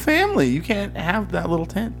gonna have a family. You can't have that little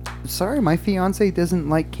tent. Sorry, my fiance doesn't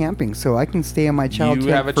like camping, so I can stay in my child You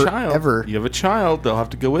tent have a forever. child. You have a child. They'll have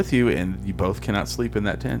to go with you, and you both cannot sleep in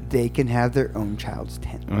that tent. They can have their own child's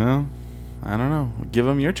tent. Well, I don't know. Give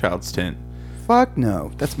them your child's tent. Fuck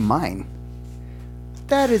no, that's mine.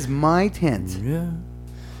 That is my tent. Yeah.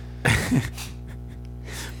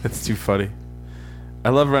 That's too funny. I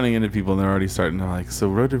love running into people and they're already starting to like, so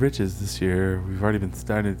Road to Riches this year, we've already been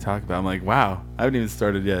starting to talk about. I'm like, wow, I haven't even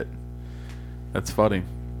started yet. That's funny.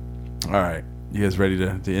 All right. You guys ready to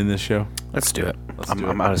end this show? Let's do it. Let's do it.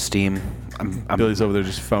 I'm out of steam. I'm Billy's over there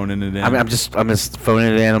just phoning it in. I'm just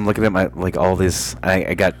phoning it in. I'm looking at my like all this. I'm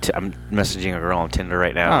messaging a girl on Tinder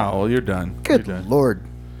right now. Oh, well, you're done. Good You're done. lord.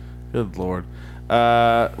 Good Lord.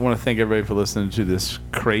 I want to thank everybody for listening to this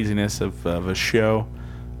craziness of a show.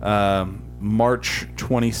 March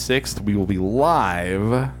 26th, we will be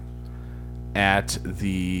live at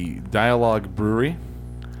the Dialogue Brewery.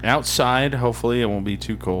 Outside, hopefully it won't be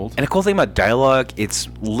too cold. And the cool thing about Dialogue, it's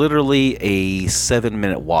literally a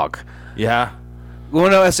 7-minute walk. Yeah. Well,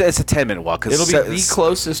 no, it's a 10-minute walk. It'll be the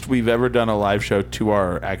closest we've ever done a live show to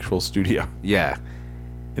our actual studio. Yeah.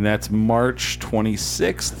 And that's March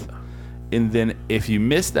 26th. And then if you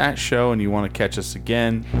missed that show and you want to catch us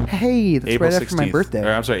again, Hey, that's April right 16th, after my birthday.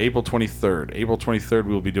 Or I'm sorry, April 23rd. April 23rd,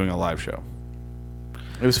 we will be doing a live show.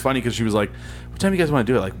 It was funny because she was like, what time do you guys want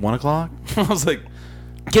to do it? Like 1 o'clock? I was like,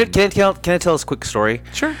 Can I tell us a quick story?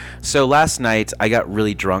 sure. So last night I got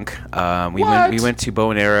really drunk. We went to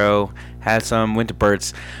Bow and Arrow, had some, went to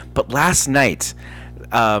Burt's. But last night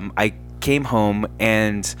I came home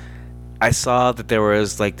and I saw that there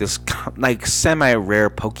was like this like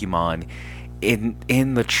semi-rare Pokemon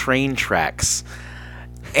in the train tracks.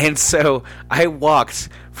 And so I walked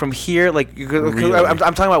from here, like Really? I'm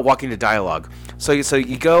talking about walking to Dialogue. So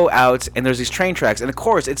you go out and there's these train tracks, and of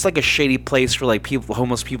course it's like a shady place for like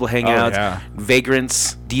homeless people hang Oh, out, yeah.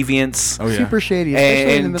 vagrants, deviants, Oh, yeah. Super shady. Especially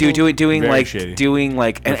in and the middle. doing Very like shady. doing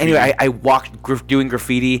like. And Graffiti. anyway, I walked doing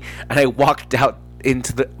graffiti, and I walked out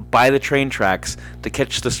into by the train tracks to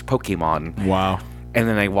catch this Pokemon. Wow. And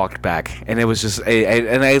then I walked back, and it was just,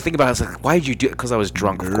 and I think about it, I was like, why did you do it? Because I was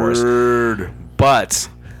drunk, of course. But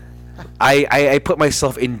I put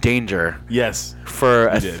myself in danger. Yes.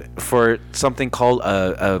 For something called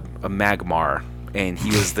a Magmar, and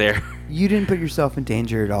he was there. You didn't put yourself in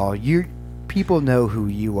danger at all. People know who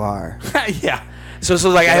you are. Yeah. So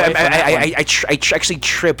like I actually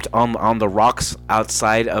tripped on the rocks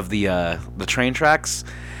outside of the train tracks,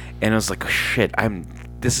 and I was like, shit,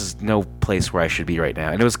 this is no place where I should be right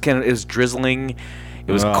now. And it was drizzling,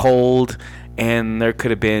 it was cold, and there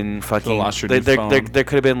could have been fucking there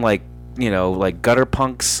could have been like, you know, like gutter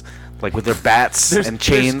punks, like with their bats and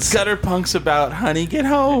chains. There's gutter punks about, honey, get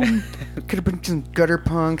home. Could have been some gutter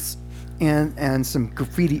punks and some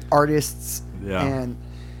graffiti artists. Yeah. And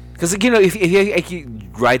because, you know, if you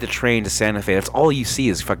ride the train to Santa Fe, that's all you see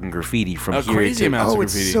is fucking graffiti from here. Crazy amounts of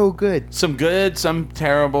graffiti. It's so good. Some good, some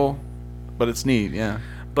terrible, but it's neat. Yeah.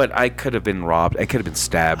 But I could have been robbed. I could have been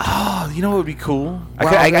stabbed. Oh, you know what would be cool?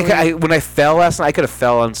 When I fell last night, I could have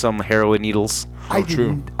fell on some heroin needles. I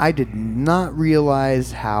did not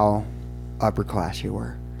realize how upper class you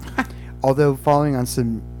were. Although falling on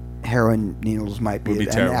some heroin needles might be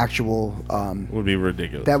an actual would be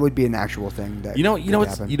ridiculous. That would be an actual thing. That you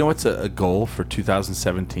know what's a goal for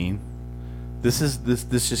 2017?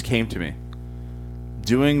 This just came to me.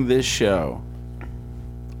 Doing this show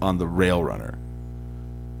on the Rail Runner.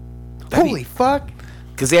 Holy fuck!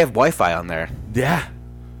 Because they have Wi-Fi on there. Yeah.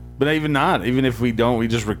 But even if we don't, we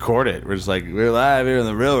just record it. We're just like, we're live here on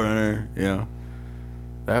the Rail Runner, you know.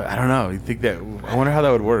 I don't know. You think that? I wonder how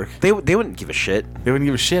that would work. They wouldn't give a shit. They wouldn't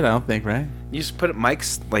give a shit. I don't think, right? You just put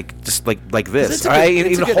mics like this. It's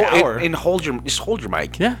a good hour. And hold your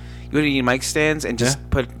mic. Yeah. You wouldn't need mic stands and just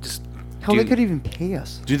put. Hell, they could even pay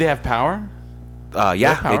us. Do they have power?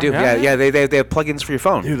 Yeah, they do. Yeah. They have plugins for your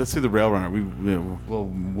phone. Dude, let's do the Rail Runner.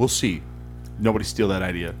 We'll see. Nobody steal that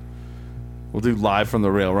idea. We'll do live from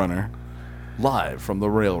the Rail Runner. Live from the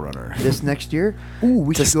Rail Runner. This next year? Ooh,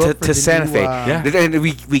 we should go up for to Santa Fe. Yeah. And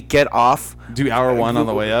we get off. Do hour one on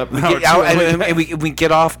the way up. And we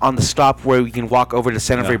get off on the stop where we can walk over to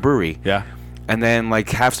Santa Fe Brewery. Yeah. And then like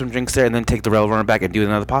have some drinks there, and then take the Rail Runner back and do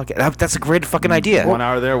another podcast. That's a great fucking idea. 1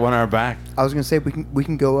 hour there, 1 hour back. I was gonna say we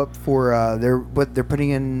can go up for they're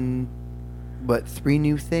putting in 3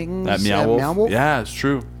 new things at Meow Wolf? Yeah, it's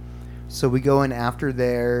true. So we go in after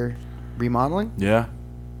their remodeling. Yeah.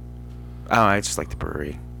 Oh, I just like the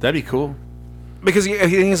brewery. That'd be cool. Because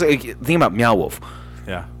the thing about Meow Wolf.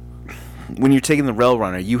 Yeah. When you're taking the Rail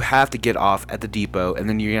Runner, you have to get off at the depot, and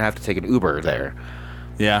then you're gonna have to take an Uber there.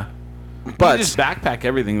 Yeah. But we just backpack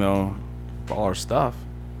everything though, all our stuff.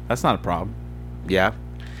 That's not a problem. Yeah.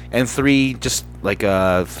 And 3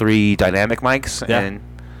 dynamic mics. Yeah. And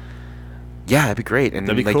yeah, that'd be great. And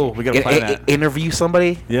that'd be cool. We gotta plan that. Interview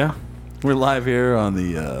somebody. Yeah. We're live here on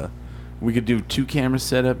the. We could do 2 camera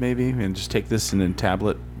setup maybe, and just take this and then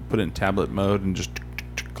put it in tablet mode, and just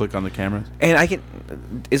click on the cameras. And I can.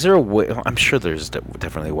 Is there a way? I'm sure there's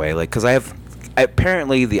definitely a way. Like, because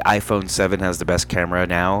apparently the iPhone 7 has the best camera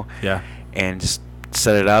now. Yeah. And just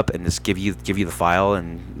set it up and just give you the file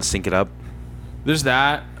and sync it up. There's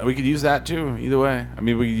that. We could use that too. Either way. I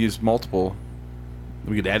mean, we could use multiple.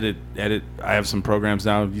 We could edit. I have some programs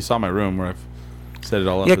now. You saw my room where I've set it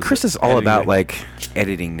all up. Yeah, Chris is all about like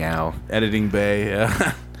editing now. Editing bay.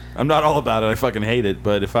 Yeah. I'm not all about it. I fucking hate it.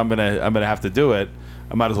 But if I'm gonna have to do it,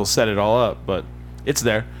 I might as well set it all up. But it's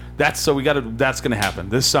there. That's gonna happen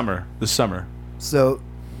this summer. So,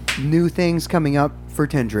 new things coming up for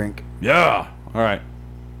Tin Drink. Yeah. All right.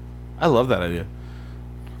 I love that idea.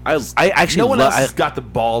 I actually no one else has got the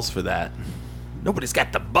balls for that. Nobody's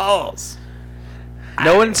got the balls.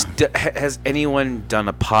 Has anyone done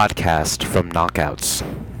a podcast from Knockouts?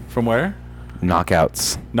 From where?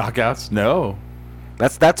 Knockouts. No.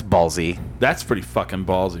 That's ballsy. That's pretty fucking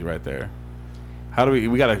ballsy right there. How do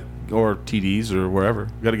we gotta, or TDs or wherever.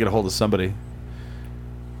 We gotta get a hold of somebody.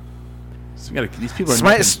 So these people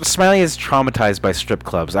are Smiley is traumatized by strip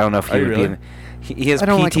clubs. I don't know if he would really? be. He has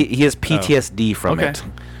PTSD from it.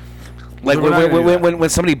 Like when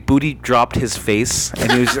somebody booty dropped his face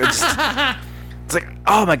and he was just, it's like,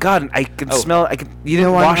 oh my god, I can smell. You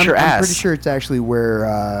didn't wash your ass. I'm pretty sure it's actually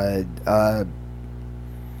where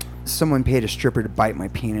someone paid a stripper to bite my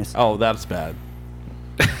penis. Oh, that's bad.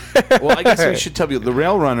 Well, I guess we should tell you the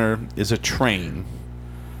Rail Runner is a train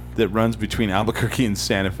that runs between Albuquerque and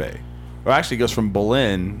Santa Fe. Or actually goes from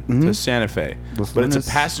Belen to Santa Fe. But it's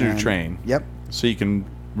a passenger train. Yep. So you can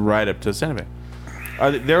ride up to Santa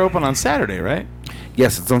Fe. They're open on Saturday, right?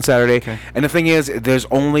 Yes, it's on Saturday. Okay. And the thing is, there's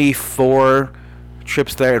only 4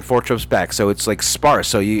 trips there and 4 trips back. So it's like sparse.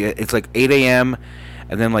 So it's like 8 a.m.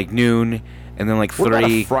 and then like noon and then like 3. What about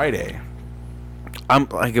a Friday?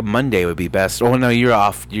 Like a Monday would be best. Oh no, you're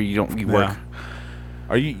off. You work.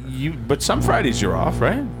 Are you? But some Fridays you're off,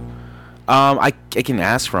 right? I can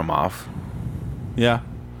ask for them off. Yeah,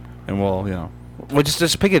 and we'll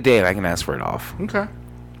just pick a day and I can ask for it off. Okay.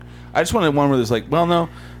 I just wanted one where there's like, well, no,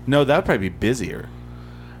 that'd probably be busier.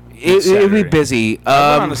 It'd be busy.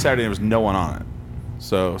 I went on a Saturday, there was no one on it,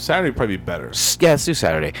 so Saturday would probably be better. Yeah, let's do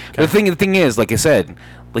Saturday. Okay. The thing is, like I said,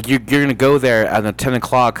 like you're gonna go there at 10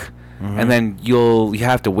 o'clock, and then you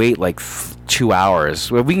have to wait like 2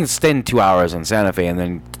 hours. Well, we can spend 2 hours on Santa Fe and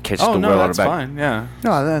then catch the no, that's back. Fine. Yeah.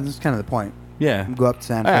 No, that's kind of the point. Yeah. Go up to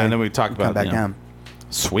Santa Fe. And then we talk about come back down.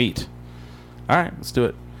 Sweet. All right, let's do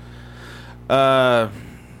it. I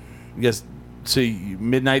guess. So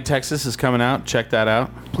Midnight Texas is coming out. Check that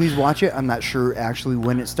out. Please watch it. I'm not sure actually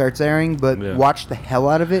when it starts airing, but watch the hell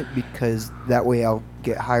out of it because that way I'll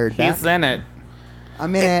get hired back. He's in it.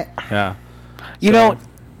 I'm in it. Yeah. You know,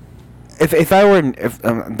 if I were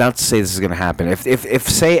not to say this is gonna happen.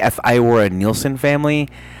 If I were a Nielsen family,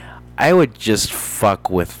 I would just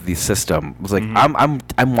fuck with the system. It was like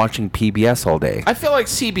I'm watching PBS all day. I feel like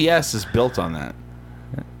CBS is built on that.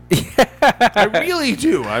 I really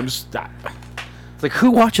do. It's like,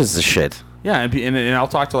 who watches this shit? Yeah, and I'll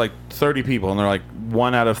talk to like 30 people, and they're like,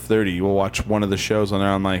 1 out of 30 will watch one of the shows on there.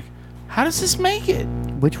 I'm like, how does this make it?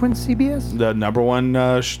 Which one's CBS? The number one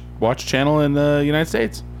watch channel in the United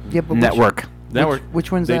States. Yeah, but Network.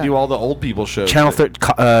 Which one's they that? do all the old people shows. Channel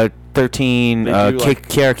 13,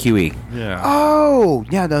 KRQE. Yeah. Oh,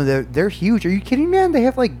 yeah, no, they're huge. Are you kidding, man? They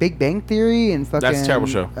have like Big Bang Theory and fucking. That's a terrible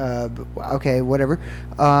show. Okay, whatever.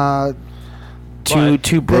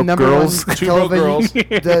 Two broke girls. Two broke girls.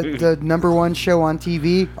 The number one show on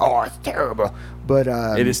TV. Oh, it's terrible. But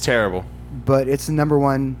it is terrible. But it's the number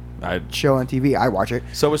one show on TV. I watch it.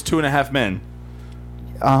 So is 2.5 Men.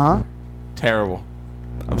 Terrible.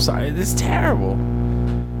 I'm sorry, it's terrible.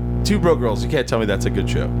 Two Broke Girls. You can't tell me that's a good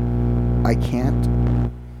show. I can't.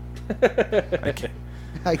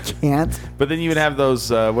 I can't. But then you would have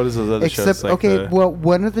those. What is those other shows? Like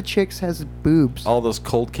one of the chicks has boobs. All those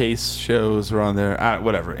cold case shows are on there.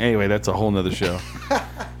 Whatever. Anyway, that's a whole nother show.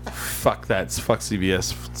 Fuck that. Fuck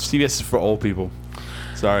CBS. CBS is for old people.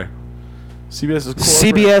 Sorry. CBS is corporate.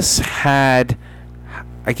 CBS had,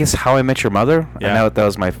 I guess, How I Met Your Mother. Yeah. I know that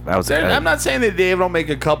was my. I'm not saying that they don't make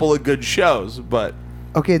a couple of good shows, but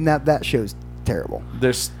okay, now that show's terrible.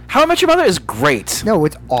 There's How I Met Your Mother is great. No,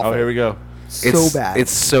 it's awful. Oh, here we go. So bad.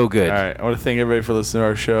 It's so good. All right, I want to thank everybody for listening to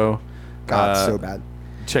our show. God, so bad.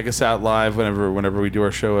 Check us out live whenever we do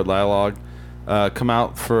our show at Lialog. Come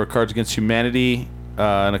out for Cards Against Humanity. Do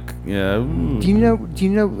you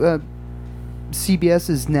know? CBS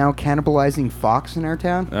is now cannibalizing Fox in our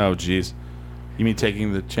town. Oh, jeez. You mean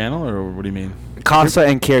taking the channel, or what do you mean? Casa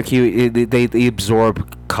and KRQ, they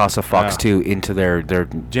absorb Casa Fox 2 into their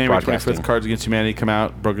January 25th, Cards Against Humanity come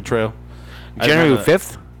out, Broken Trail. January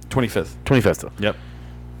 5th? 25th. 25th. Yep.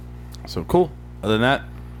 So cool. Other than that,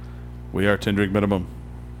 we are 10 Drink Minimum.